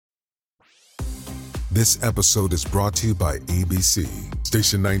This episode is brought to you by ABC.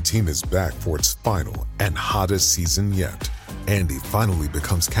 Station 19 is back for its final and hottest season yet. Andy finally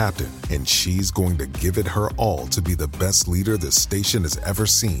becomes captain, and she's going to give it her all to be the best leader the station has ever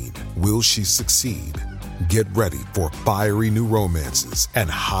seen. Will she succeed? Get ready for fiery new romances and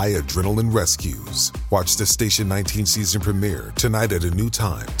high adrenaline rescues. Watch the Station 19 season premiere tonight at a new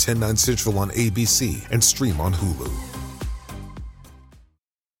time, 10/9 Central on ABC, and stream on Hulu.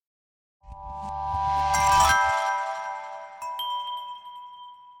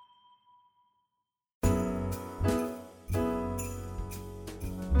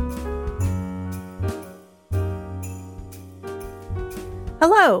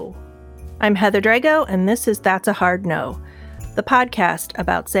 Hello, I'm Heather Drago, and this is That's a Hard No, the podcast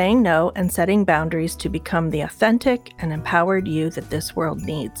about saying no and setting boundaries to become the authentic and empowered you that this world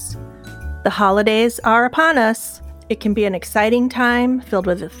needs. The holidays are upon us. It can be an exciting time filled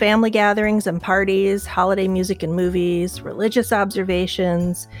with family gatherings and parties, holiday music and movies, religious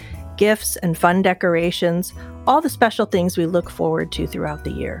observations, gifts and fun decorations, all the special things we look forward to throughout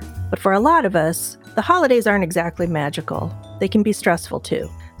the year. But for a lot of us, the holidays aren't exactly magical. They can be stressful too.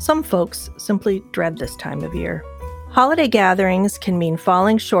 Some folks simply dread this time of year. Holiday gatherings can mean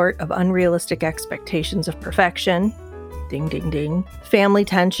falling short of unrealistic expectations of perfection, ding ding ding, family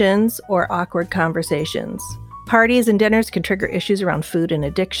tensions, or awkward conversations. Parties and dinners can trigger issues around food and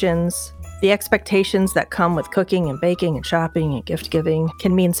addictions. The expectations that come with cooking and baking and shopping and gift giving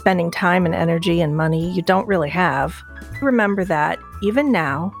can mean spending time and energy and money you don't really have. Remember that even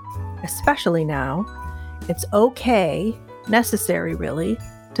now, especially now, it's okay, necessary really,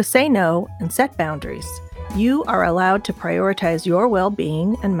 to say no and set boundaries. You are allowed to prioritize your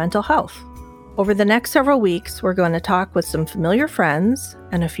well-being and mental health. Over the next several weeks, we're going to talk with some familiar friends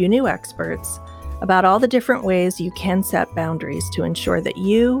and a few new experts about all the different ways you can set boundaries to ensure that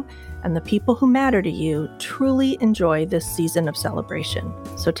you and the people who matter to you truly enjoy this season of celebration.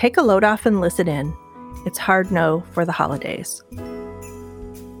 So take a load off and listen in. It's hard no for the holidays.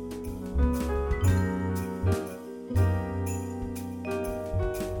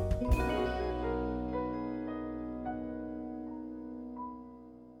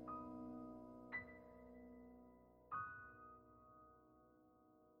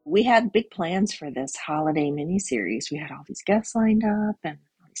 We had big plans for this holiday miniseries. We had all these guests lined up and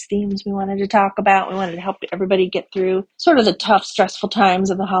all these themes we wanted to talk about. We wanted to help everybody get through sort of the tough, stressful times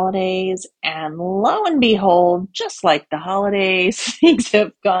of the holidays. And lo and behold, just like the holidays, things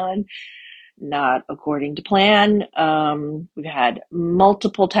have gone not according to plan. We've had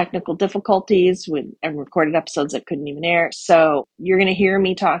multiple technical difficulties and recorded episodes that couldn't even air. So you're going to hear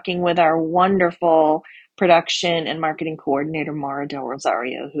me talking with our wonderful production and marketing coordinator, Mara Del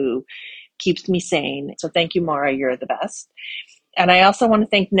Rosario, who keeps me sane. So thank you, Mara. You're the best. And I also want to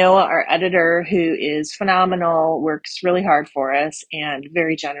thank Noah, our editor, who is phenomenal, works really hard for us, and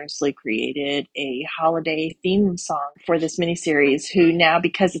very generously created a holiday theme song for this miniseries, who now,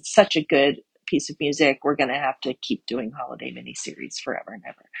 because it's such a good piece of music, we're going to have to keep doing holiday miniseries forever and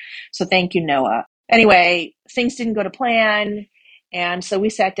ever. So thank you, Noah. Anyway, things didn't go to plan. And so we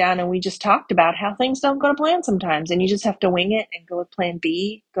sat down and we just talked about how things don't go to plan sometimes. And you just have to wing it and go with plan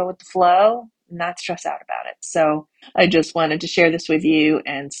B, go with the flow, not stress out about it. So I just wanted to share this with you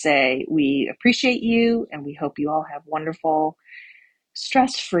and say we appreciate you and we hope you all have wonderful,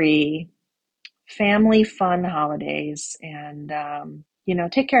 stress-free, family fun holidays. And,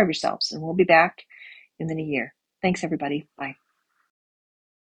 take care of yourselves. And we'll be back in the new year. Thanks, everybody. Bye.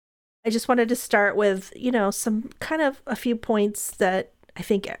 I just wanted to start with, some kind of a few points that I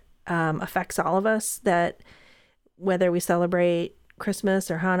think affects all of us, that whether we celebrate Christmas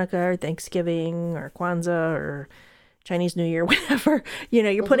or Hanukkah or Thanksgiving or Kwanzaa or Chinese New Year, whatever,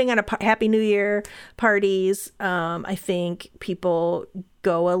 you're putting on a Happy New Year parties. I think people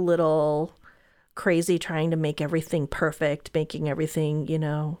go a little crazy trying to make everything perfect, making everything,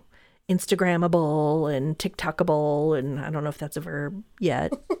 Instagrammable and TikTokable, and I don't know if that's a verb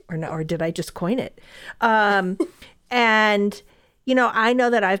yet or not, or did I just coin it? And I know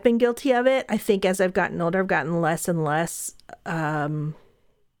that I've been guilty of it. I think as I've gotten older, I've gotten less and less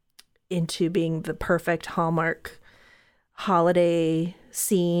into being the perfect Hallmark holiday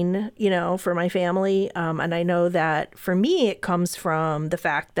scene, for my family. And I know that for me, it comes from the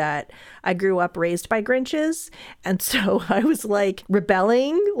fact that I grew up raised by Grinches. And so I was like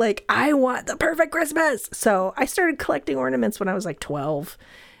rebelling, like, I want the perfect Christmas. So I started collecting ornaments when I was like 12.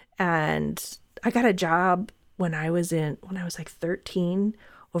 And I got a job when I was like 13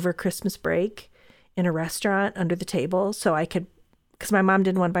 over Christmas break in a restaurant under the table. So I could because my mom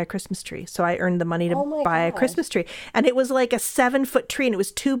didn't want to buy a Christmas tree. So I earned the money to buy a Christmas tree. And it was like a 7-foot tree, and it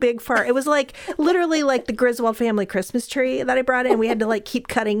was too big for, it was like literally like the Griswold family Christmas tree that I brought in. We had to like keep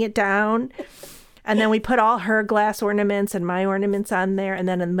cutting it down. And then we put all her glass ornaments and my ornaments on there. And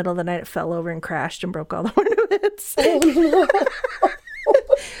then in the middle of the night, it fell over and crashed and broke all the ornaments.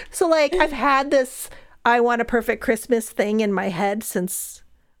 So like I've had this I want a perfect Christmas thing in my head since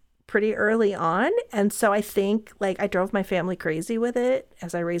pretty early on. And so I think like I drove my family crazy with it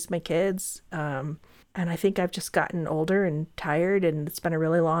as I raised my kids. And I think I've just gotten older and tired, and it's been a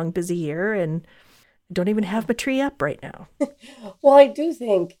really long, busy year, and I don't even have my tree up right now. Well, I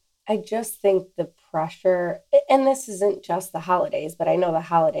just think the pressure, and this isn't just the holidays, but I know the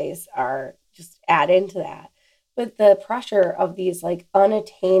holidays are just add into that. But the pressure of these like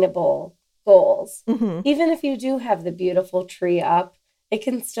unattainable goals, even if you do have the beautiful tree up, it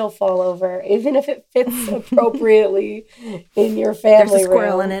can still fall over, even if it fits appropriately in your family. There's a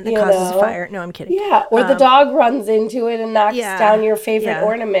squirrel room, in it and it causes a fire. No, I'm kidding. Yeah, or the dog runs into it and knocks down your favorite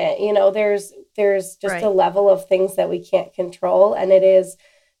ornament. You know, there's just a level of things that we can't control, and it is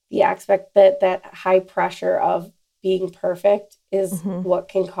the aspect that high pressure of being perfect is what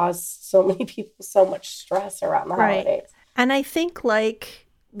can cause so many people so much stress around the holidays. And I think like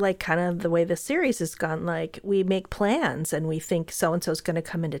kind of the way the series has gone, like we make plans and we think so-and-so's going to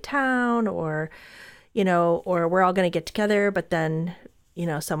come into town, or, you know, or we're all going to get together, but then, you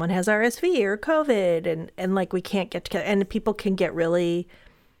know, someone has RSV or COVID and like we can't get together, and people can get really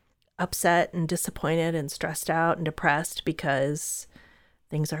upset and disappointed and stressed out and depressed because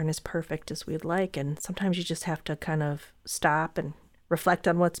things aren't as perfect as we'd like. And sometimes you just have to kind of stop and reflect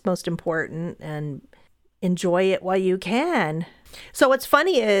on what's most important and enjoy it while you can. So what's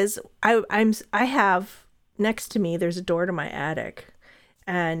funny is I have next to me, there's a door to my attic,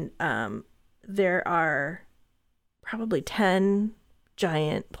 and there are probably 10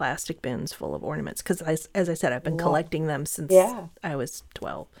 giant plastic bins full of ornaments because as I said, I've been collecting them since I was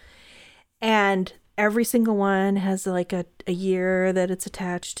 12. And every single one has like a year that it's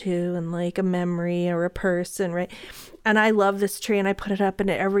attached to and like a memory or a person, right? And I love this tree, and I put it up, and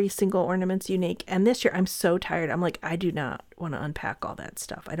every single ornament's unique. And this year I'm so tired. I'm like, I do not want to unpack all that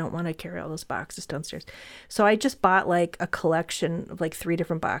stuff. I don't want to carry all those boxes downstairs. So I just bought like a collection of like 3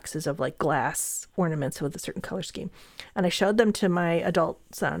 different boxes of like glass ornaments with a certain color scheme. And I showed them to my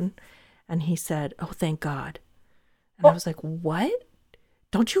adult son, and he said, "Oh, thank God." And I was like, "What?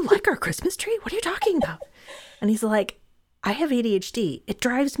 Don't you like our Christmas tree? What are you talking about?" And he's like, "I have ADHD. It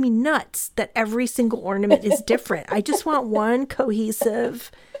drives me nuts that every single ornament is different. I just want one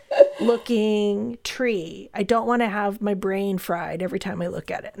cohesive looking tree. I don't want to have my brain fried every time I look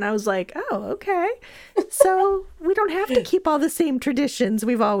at it." And I was like, "Oh, okay. So we don't have to keep all the same traditions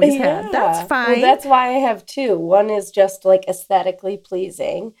we've always had. That's fine." Well, that's why I have 2. One is just like aesthetically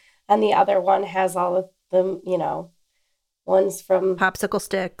pleasing, and the other one has all of them, you know, ones from popsicle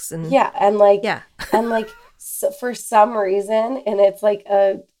sticks and so for some reason, and it's like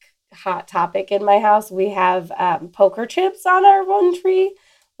a hot topic in my house, we have poker chips on our one tree.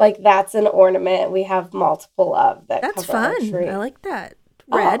 Like that's an ornament we have multiple of that. That's cover our fun. tree. I like that.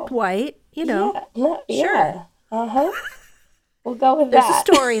 Red, white, you know. Sure. We'll go with that. There's a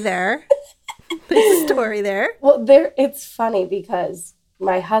story there. There's a story there. Well, it's funny because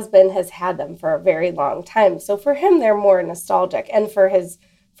my husband has had them for a very long time. So for him, they're more nostalgic. And for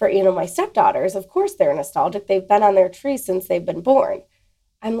my stepdaughters, of course, they're nostalgic. They've been on their tree since they've been born.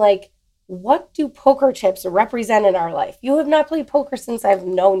 I'm like, what do poker chips represent in our life? You have not played poker since I've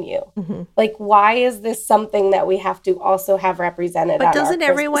known you. Like, why is this something that we have to also have represented? But doesn't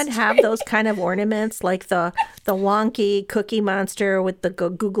everyone have those kind of ornaments, like the wonky Cookie Monster with the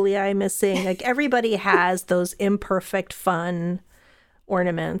googly eye missing? Like everybody has those imperfect, fun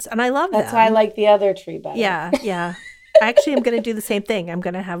ornaments, and I love them. That's why I like the other tree better. Yeah. Actually, I'm going to do the same thing. I'm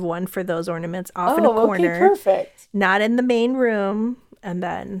going to have one for those ornaments off in a corner. Okay, perfect. Not in the main room, and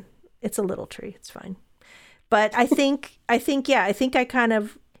then it's a little tree. It's fine. But I think I kind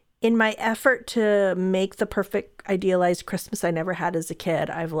of, in my effort to make the perfect idealized Christmas I never had as a kid,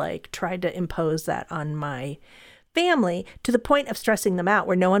 I've like tried to impose that on my family to the point of stressing them out,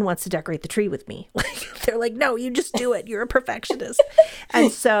 where no one wants to decorate the tree with me. Like they're like, "No, you just do it. You're a perfectionist." And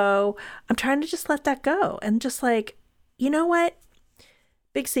so I'm trying to just let that go and just like, you know what?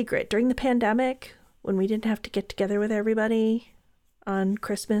 Big secret. During the pandemic, when we didn't have to get together with everybody on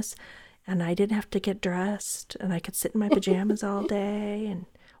Christmas, and I didn't have to get dressed, and I could sit in my pajamas all day and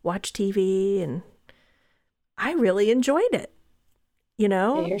watch TV, and I really enjoyed it, you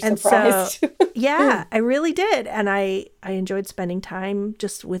know? You're and surprised. So, yeah, I really did. And I enjoyed spending time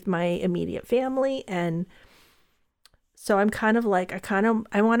just with my immediate family. And So I'm kind of like,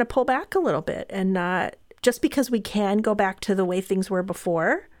 I want to pull back a little bit and not, just because we can go back to the way things were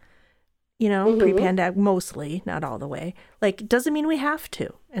before, pre-pandemic, mostly, not all the way. Like, it doesn't mean we have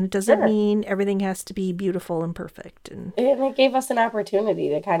to. And it doesn't mean everything has to be beautiful and perfect. And it gave us an opportunity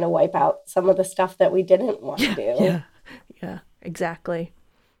to kind of wipe out some of the stuff that we didn't want to do. Yeah, exactly.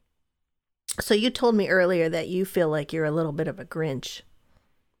 So you told me earlier that you feel like you're a little bit of a Grinch.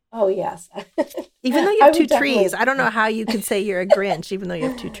 Oh, yes. Even though you have two trees. I don't know how you could say you're a Grinch, even though you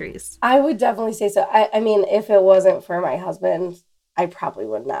have two trees. I would definitely say so. I mean, if it wasn't for my husband, I probably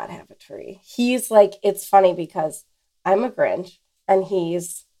would not have a tree. He's like, it's funny because I'm a Grinch and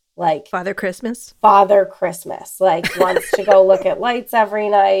he's like Father Christmas, like wants to go look at lights every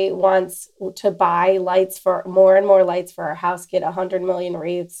night, wants to buy lights for more and more lights for our house, get 100 million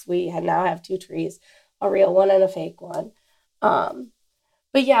wreaths. We now have two trees, a real one and a fake one.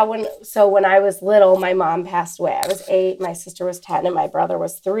 But yeah, when I was little, my mom passed away. I was 8, my sister was 10, and my brother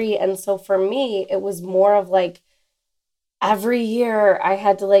was 3. And so for me, it was more of like every year I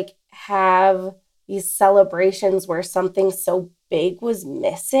had to like have these celebrations where something so big was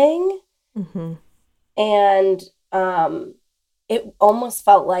missing. Mm-hmm. And it almost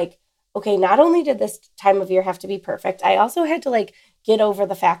felt like, okay, not only did this time of year have to be perfect, I also had to like get over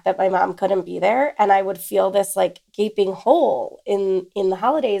the fact that my mom couldn't be there. And I would feel this like gaping hole in the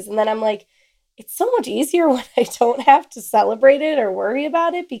holidays. And then I'm like, it's so much easier when I don't have to celebrate it or worry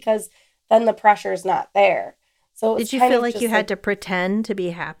about it, because then the pressure's not there. So did you feel like you had to pretend to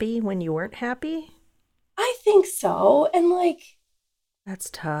be happy when you weren't happy? I think so. And like, that's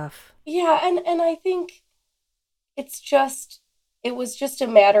tough. Yeah. And I think it was just a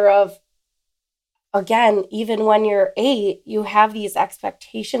matter of, again, even when you're 8, you have these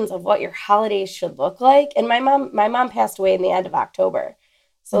expectations of what your holidays should look like. And my mom passed away in the end of October.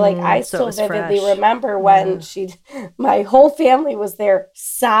 So like I still vividly remember when my whole family was there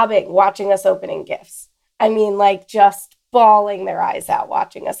sobbing, watching us opening gifts. I mean, like just bawling their eyes out,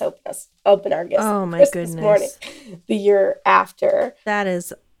 watching us open our gifts. Oh my Christmas goodness! Morning, the year after.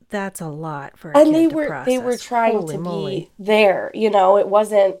 That's a lot for a kid to process. They were trying to be there. You know, it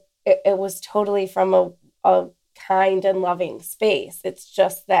wasn't. It was totally from a kind and loving space. It's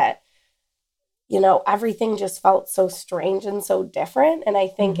just that, you know, everything just felt so strange and so different. And I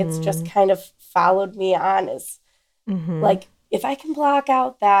think it's just kind of followed me on as like, if I can block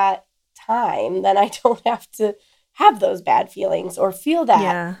out that time, then I don't have to have those bad feelings or feel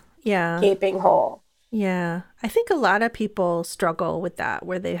that gaping hole. Yeah. I think a lot of people struggle with that,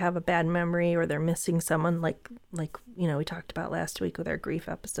 where they have a bad memory or they're missing someone like, you know, we talked about last week with our grief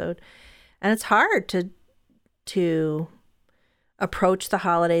episode. And it's hard to approach the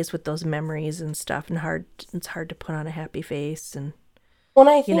holidays with those memories and stuff, and it's hard to put on a happy face. And well,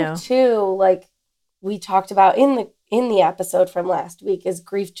 I think too, like we talked about in the episode from last week, is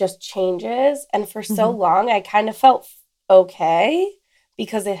grief just changes. And for so long, I kind of felt okay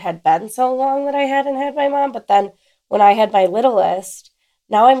because it had been so long that I hadn't had my mom. But then when I had my littlest,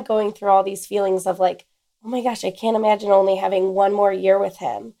 now I'm going through all these feelings of like, oh my gosh, I can't imagine only having one more year with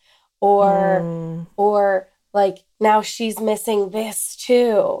him. Or like now she's missing this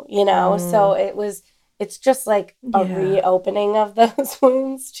too, you know? So it's just like a reopening of those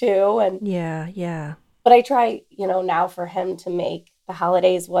wounds too. And yeah. But I try, you know, now for him to make the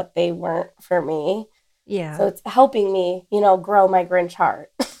holidays what they weren't for me. Yeah. So it's helping me, you know, grow my Grinch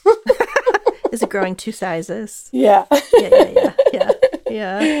heart. Is it growing 2 sizes? Yeah.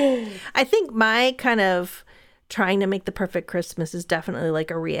 Yeah. I think my kind of trying to make the perfect Christmas is definitely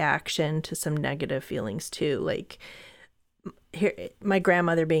like a reaction to some negative feelings too. Like here, my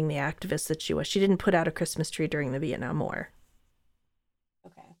grandmother being the activist that she was, she didn't put out a Christmas tree during the Vietnam War.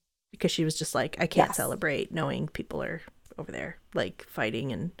 Okay. Because she was just like, I can't celebrate knowing people are over there like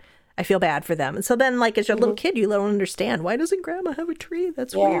fighting, and I feel bad for them. And so then like as a little kid, you don't understand, why doesn't grandma have a tree?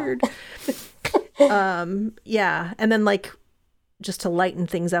 That's weird. And then like just to lighten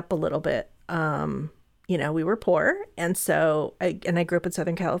things up a little bit, you know, we were poor. And so I grew up in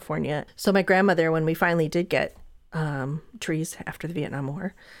Southern California. So my grandmother, when we finally did get trees after the Vietnam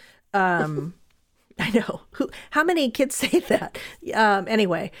War, I know. How many kids say that?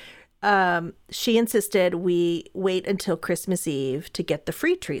 Anyway, she insisted we wait until Christmas Eve to get the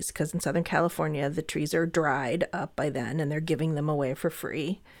free trees, because in Southern California, the trees are dried up by then and they're giving them away for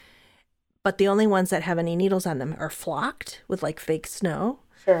free. But the only ones that have any needles on them are flocked with like fake snow.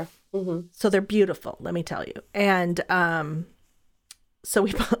 Sure. So they're beautiful, let me tell you. And so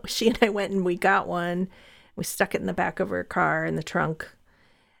she and I went and we got one. We stuck it in the back of her car in the trunk.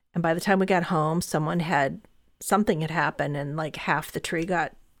 And by the time we got home, something had happened and like half the tree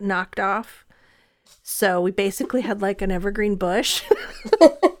got knocked off. So we basically had like an evergreen bush.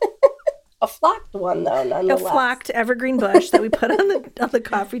 A flocked one, though, A nonetheless. flocked evergreen bush that we put on the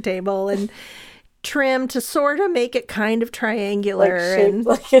coffee table and trimmed to sort of make it kind of triangular and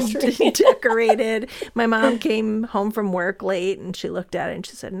like a tree. decorated. My mom came home from work late and she looked at it and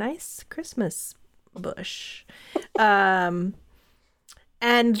she said, "Nice Christmas bush."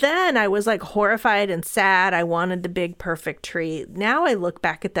 And then I was like horrified and sad. I wanted the big perfect tree. Now I look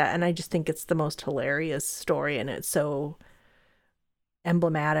back at that and I just think it's the most hilarious story, and it's so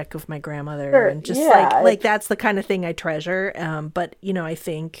emblematic of my grandmother, and just like that's the kind of thing I treasure. But I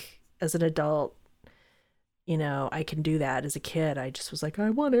think as an adult, I can do that. As a kid, I just was like, I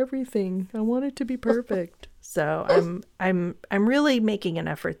want everything. I want it to be perfect. So I'm really making an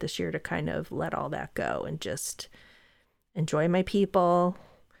effort this year to kind of let all that go and just enjoy my people,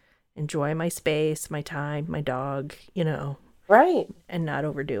 enjoy my space, my time, my dog, right, and not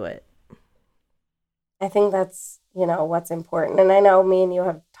overdo it. I think that's, what's important. And I know me and you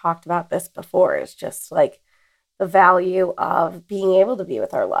have talked about this before. It's just like the value of being able to be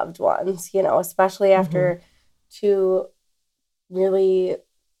with our loved ones, especially after 2 really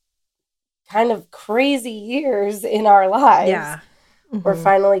kind of crazy years in our lives. Yeah. We're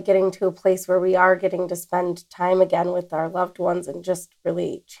finally getting to a place where we are getting to spend time again with our loved ones and just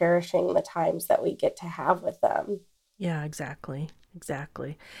really cherishing the times that we get to have with them. Yeah, exactly.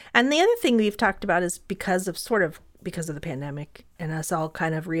 And the other thing we've talked about is because of the pandemic and us all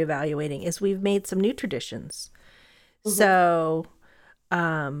kind of reevaluating is we've made some new traditions. So,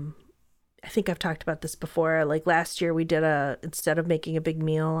 I think I've talked about this before. Like last year we did instead of making a big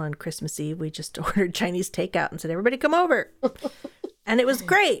meal on Christmas Eve, we just ordered Chinese takeout and said, "Everybody come over." And it was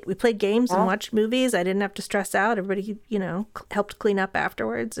great. We played games and watched movies. I didn't have to stress out. Everybody, helped clean up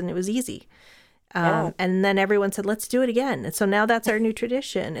afterwards, and it was easy. And then everyone said, "Let's do it again." And so now that's our new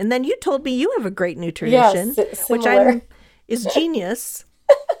tradition. And then you told me you have a great new tradition, which is genius.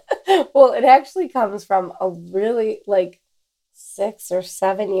 Well, it actually comes from a really 6 or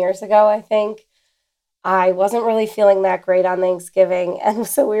 7 years ago, I think. I wasn't really feeling that great on Thanksgiving. And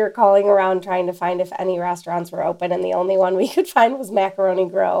so we were calling around trying to find if any restaurants were open. And the only one we could find was Macaroni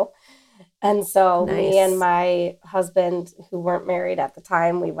Grill. And so me and my husband, who weren't married at the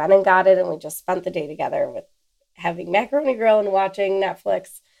time, we went and got it. And we just spent the day together with having Macaroni Grill and watching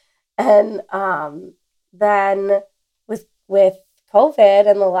Netflix. And then with COVID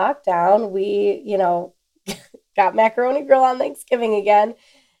and the lockdown, we, got Macaroni Grill on Thanksgiving again.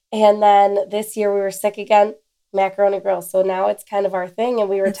 And then this year we were sick again, Macaroni Grill. So now it's kind of our thing. And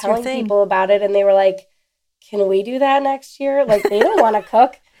we were telling people about it and they were like, "Can we do that next year?" Like they don't want to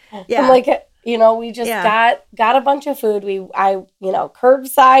cook. Yeah. I'm like, we just got a bunch of food.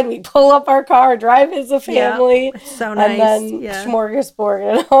 Curbside, we pull up our car, drive as a family. Yeah. So nice. And then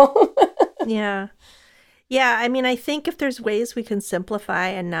smorgasbord at home. Yeah. Yeah, I mean, I think if there's ways we can simplify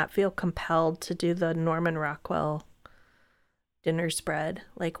and not feel compelled to do the Norman Rockwell dinner spread,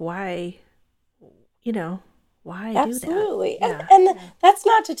 like why do that? Absolutely. And that's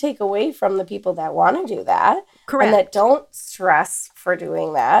not to take away from the people that want to do that. Correct. And that don't stress for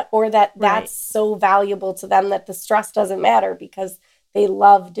doing that, or that's so valuable to them that the stress doesn't matter because they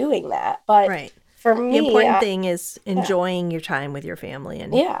love doing that. But for me, the important thing is enjoying your time with your family.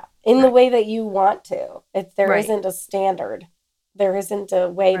 And in the way that you want to. There isn't a standard. There isn't a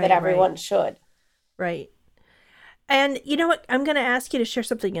way that everyone should. Right. And you know what? I'm going to ask you to share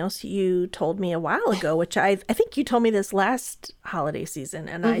something else you told me a while ago, which I think you told me this last holiday season.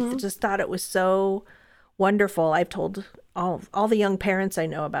 And I just thought it was so wonderful. I've told all the young parents I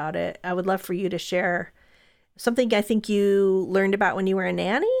know about it. I would love for you to share something I think you learned about when you were a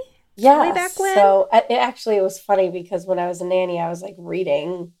nanny. Yeah. Way back when. So it was funny because when I was a nanny, I was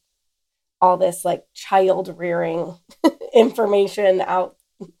reading all this child rearing information out,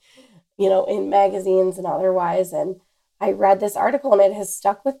 in magazines and otherwise. And I read this article and it has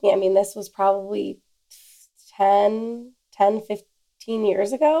stuck with me. I mean, this was probably 10, 15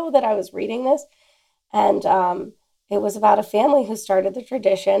 years ago that I was reading this. And it was about a family who started the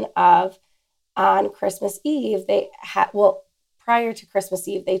tradition of on Christmas Eve, prior to Christmas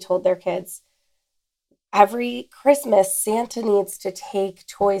Eve, they told their kids, every Christmas, Santa needs to take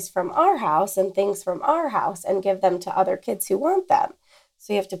toys from our house and things from our house and give them to other kids who want them.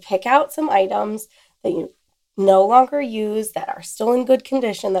 So you have to pick out some items that you no longer use that are still in good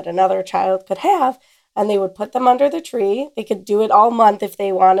condition that another child could have, and they would put them under the tree. They could do it all month if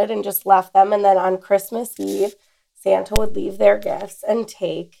they wanted and just left them. And then on Christmas Eve, Santa would leave their gifts and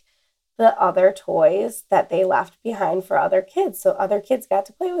take the other toys that they left behind for other kids. So other kids got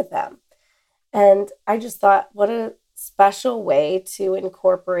to play with them. And I just thought, what a special way to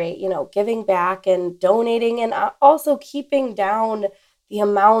incorporate, giving back and donating, and also keeping down the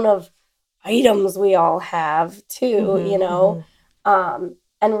amount of items we all have too,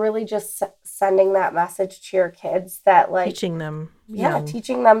 and really just sending that message to your kids that, like, teaching them.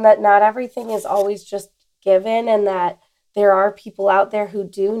 Teaching them that not everything is always just given, and that there are people out there who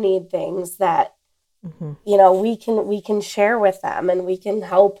do need things that, we can share with them, and we can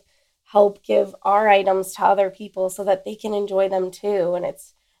help give our items to other people so that they can enjoy them too. And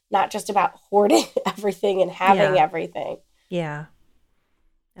it's not just about hoarding everything and having everything. Yeah,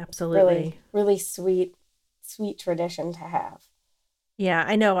 absolutely. Really sweet tradition to have. Yeah,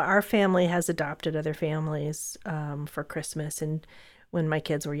 I know our family has adopted other families for Christmas, and when my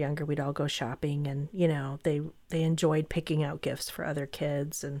kids were younger, we'd all go shopping, and they enjoyed picking out gifts for other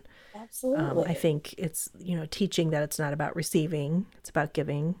kids, and absolutely, I think it's teaching that it's not about receiving, it's about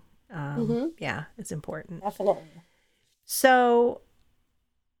giving. Yeah, it's important. Definitely. So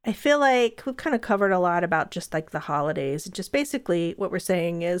I feel like we've kind of covered a lot about just like the holidays. Just basically what we're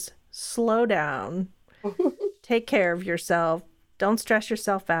saying is slow down, take care of yourself. Don't stress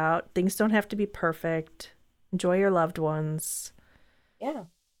yourself out. Things don't have to be perfect. Enjoy your loved ones. Yeah.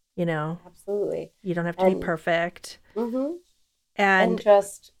 Absolutely. You don't have to be perfect. Mm-hmm. And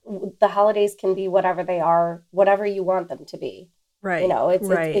just the holidays can be whatever they are, whatever you want them to be. Right.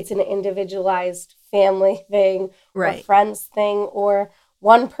 It's an individualized family thing, right, or friends thing, or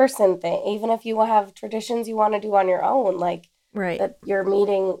one person thing. Even if you have traditions you want to do on your own, like, right, that you're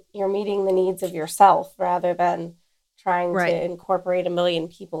meeting the needs of yourself rather than trying to incorporate a million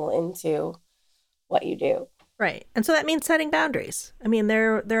people into what you do. Right. And so that means setting boundaries. I mean,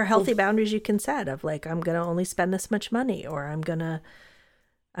 there are healthy boundaries you can set of, like, I'm going to only spend this much money, or I'm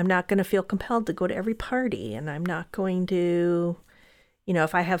not going to feel compelled to go to every party, and I'm not going to,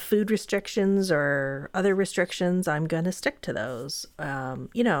 if I have food restrictions or other restrictions, I'm going to stick to those.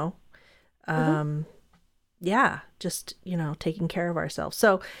 Yeah, just, taking care of ourselves.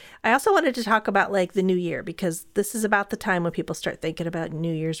 So I also wanted to talk about like the new year, because this is about the time when people start thinking about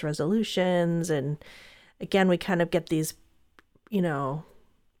New Year's resolutions. And again, we kind of get these,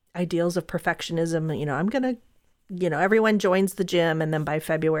 ideals of perfectionism. I'm going to, everyone joins the gym, and then by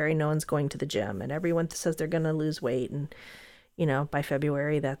February, no one's going to the gym, and everyone says they're going to lose weight. And, by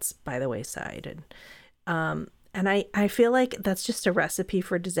February, that's by the wayside. And I feel like that's just a recipe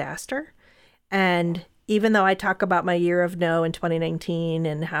for disaster. And even though I talk about my year of no in 2019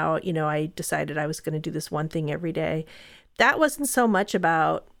 and how, I decided I was going to do this one thing every day, that wasn't so much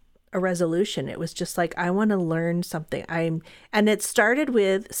about a resolution. It was just like, I want to learn something. And it started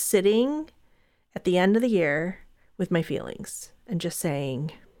with sitting at the end of the year with my feelings and just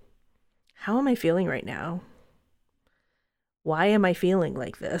saying, how am I feeling right now? Why am I feeling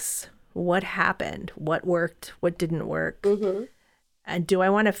like this? What happened? What worked? What didn't work? Mm-hmm. And do I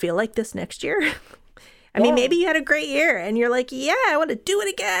want to feel like this next year? I mean, maybe you had a great year and you're like, yeah, I want to do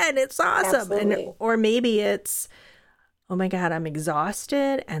it again. It's awesome. Or maybe it's, oh my God, I'm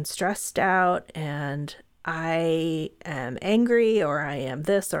exhausted and stressed out, and I am angry, or I am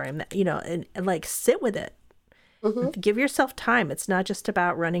this, or I'm that, and like sit with it. Mm-hmm. Give yourself time. It's not just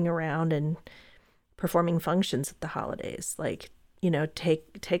about running around and performing functions at the holidays. Like,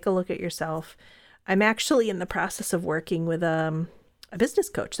 take a look at yourself. I'm actually in the process of working with a business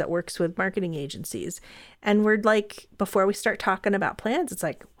coach that works with marketing agencies. And we're like, before we start talking about plans, it's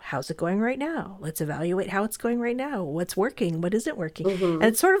like, how's it going right now? Let's evaluate how it's going right now. What's working? What isn't working? Mm-hmm. And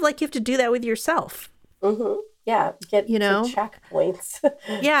it's sort of like you have to do that with yourself. Mm-hmm. Yeah. Get to checkpoints.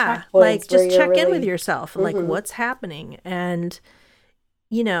 Yeah. Like just check in with yourself. Mm-hmm. Like what's happening? And,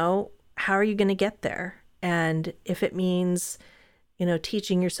 how are you going to get there? And if it means,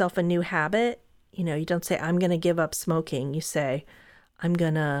 teaching yourself a new habit, you don't say, I'm going to give up smoking. You say, I'm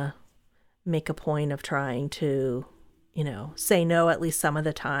going to make a point of trying to, say no at least some of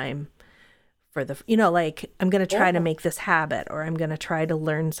the time for the, like I'm going to try to make this habit, or I'm going to try to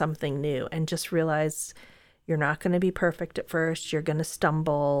learn something new, and just realize you're not going to be perfect at first. You're going to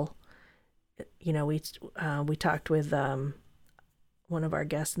stumble. We talked with one of our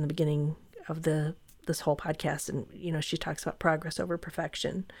guests in the beginning of this whole podcast, and, she talks about progress over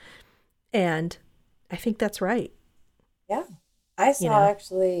perfection. And I think that's right. Yeah. I saw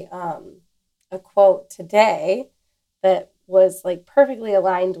actually a quote today that was like perfectly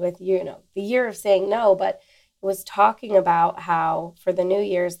aligned with, the year of saying no, but it was talking about how for the New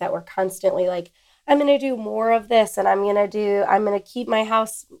Year's that we're constantly like, I'm going to do more of this, and I'm going to keep my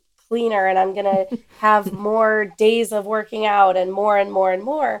house cleaner, and I'm going to have more days of working out and more and more and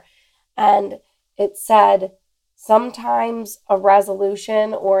more. And it said, sometimes a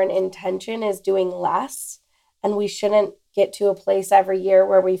resolution or an intention is doing less and we shouldn't get to a place every year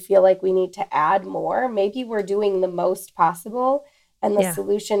where we feel like we need to add more. Maybe we're doing the most possible, and the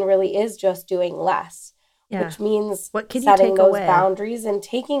solution really is just doing less, which means setting those boundaries and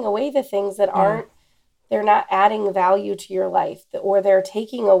taking away the things that they're not adding value to your life, or they're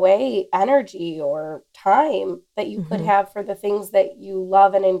taking away energy or time that you could have for the things that you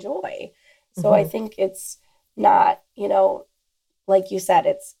love and enjoy. So I think it's not, like you said,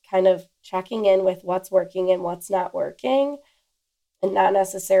 it's kind of checking in with what's working and what's not working, and not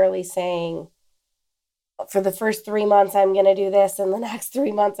necessarily saying, for the first 3 months, I'm going to do this, and the next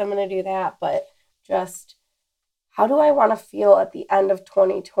 3 months, I'm going to do that. But just, how do I want to feel at the end of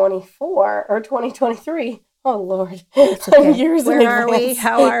 2024 or 2023? Oh, Lord. Okay. Years Where are we?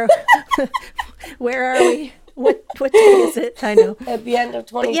 How are Where are we? What day is it? I know. At the end of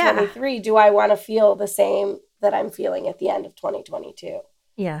 2023, do I want to feel the same that I'm feeling at the end of 2022?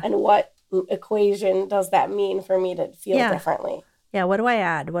 Yeah. And what equation does that mean for me to feel differently? Yeah. What do I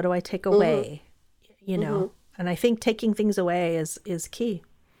add? What do I take away? And I think taking things away is key.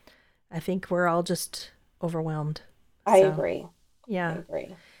 I think we're all just overwhelmed. I agree. Yeah. I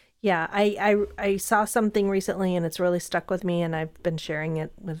agree. Yeah. I saw something recently and it's really stuck with me, and I've been sharing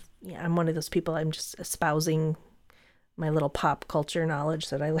it with, I'm one of those people, I'm just espousing my little pop culture knowledge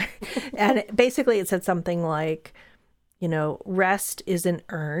that I learned. And basically it said something like, rest isn't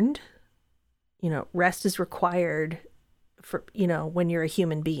earned. Rest is required for, when you're a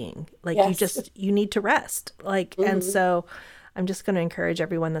human being. Like you need to rest. And so I'm just going to encourage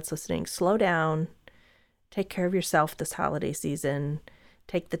everyone that's listening, slow down, take care of yourself this holiday season,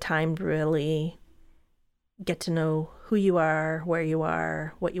 take the time to really get to know who you are, where you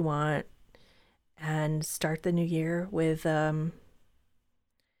are, what you want, and start the new year with the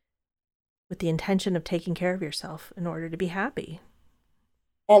intention of taking care of yourself in order to be happy.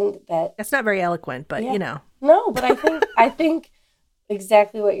 And that's not very eloquent, but No, but I think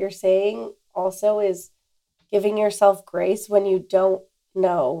exactly what you're saying also is giving yourself grace when you don't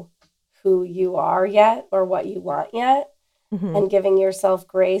know who you are yet or what you want yet, and giving yourself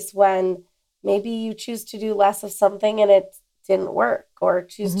grace when maybe you choose to do less of something and it didn't work, or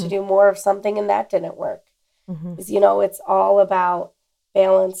choose to do more of something and that didn't work. Because, it's all about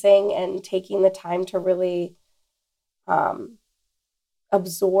balancing and taking the time to really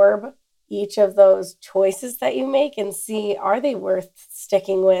absorb each of those choices that you make and see, are they worth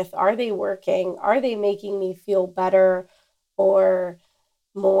sticking with? Are they working? Are they making me feel better or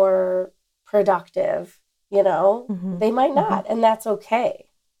more productive? They might not, and that's okay.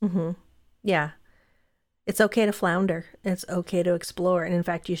 Yeah. It's okay to flounder. It's okay to explore. And in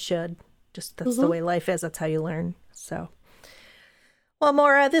fact, you should. Just that's the way life is. That's how you learn. So, well,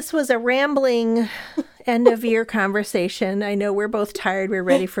 Maura, this was a rambling end of year conversation. I know we're both tired. We're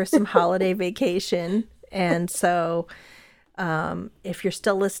ready for some holiday vacation. And so if you're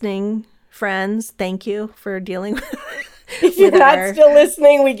still listening, friends, thank you for dealing with If you're not still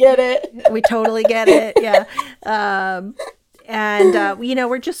listening, we get it. We totally get it. Yeah. And,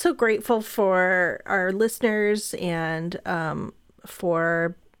 we're just so grateful for our listeners and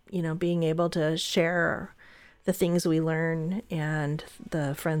for, being able to share the things we learn and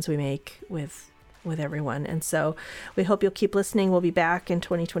the friends we make with everyone. And so we hope you'll keep listening. We'll be back in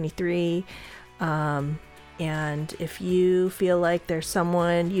 2023. And if you feel like there's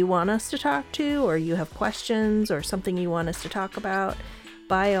someone you want us to talk to, or you have questions or something you want us to talk about,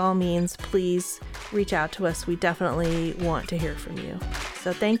 by all means, please reach out to us. We definitely want to hear from you.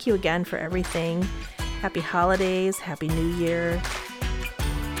 So thank you again for everything. Happy holidays. Happy New Year.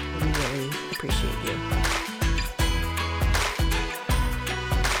 We really appreciate you.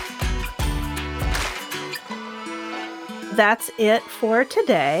 That's it for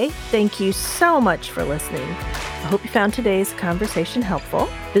today. Thank you so much for listening. I hope you found today's conversation helpful.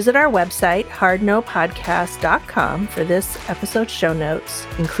 Visit our website, hardnopodcast.com, for this episode's show notes,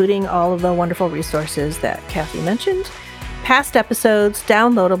 including all of the wonderful resources that Kathy mentioned, past episodes,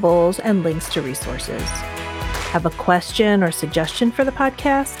 downloadables, and links to resources. Have a question or suggestion for the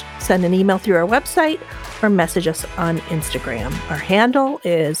podcast? Send an email through our website or message us on Instagram. Our handle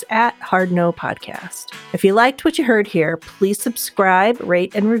is @hardnopodcast. If you liked what you heard here, please subscribe,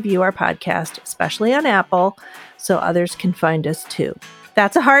 rate, and review our podcast, especially on Apple, so others can find us too.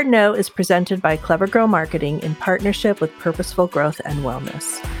 That's a Hard No is presented by Clever Girl Marketing in partnership with Purposeful Growth and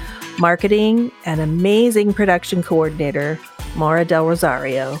Wellness. Marketing and amazing production coordinator, Maura Del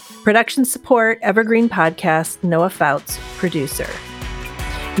Rosario. Production support, Evergreen Podcast, Noah Fouts, producer.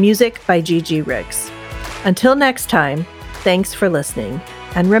 Music by Gigi Riggs. Until next time, thanks for listening.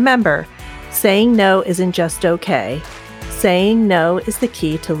 And remember, saying no isn't just okay. Saying no is the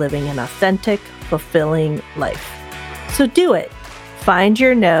key to living an authentic, fulfilling life. So do it. Find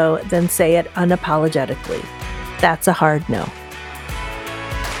your no, then say it unapologetically. That's a hard no.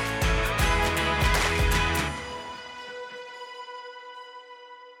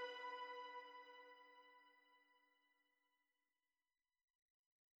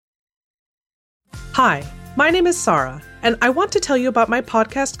 Hi, my name is Sarah, and I want to tell you about my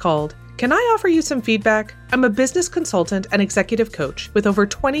podcast called Can I Offer You Some Feedback? I'm a business consultant and executive coach with over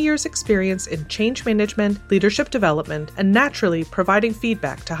 20 years experience in change management, leadership development, and naturally providing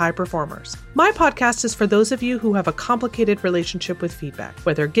feedback to high performers. My podcast is for those of you who have a complicated relationship with feedback,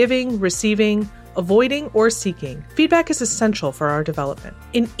 whether giving, receiving, avoiding, or seeking. Feedback is essential for our development.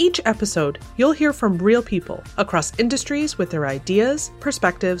 In each episode, you'll hear from real people across industries with their ideas,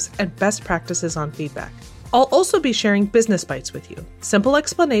 perspectives, and best practices on feedback. I'll also be sharing business bites with you, simple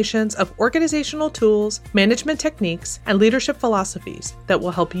explanations of organizational tools, management techniques, and leadership philosophies that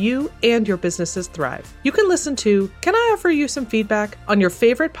will help you and your businesses thrive. You can listen to Can I Offer You Some Feedback on your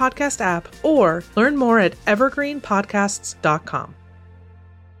favorite podcast app or learn more at evergreenpodcasts.com.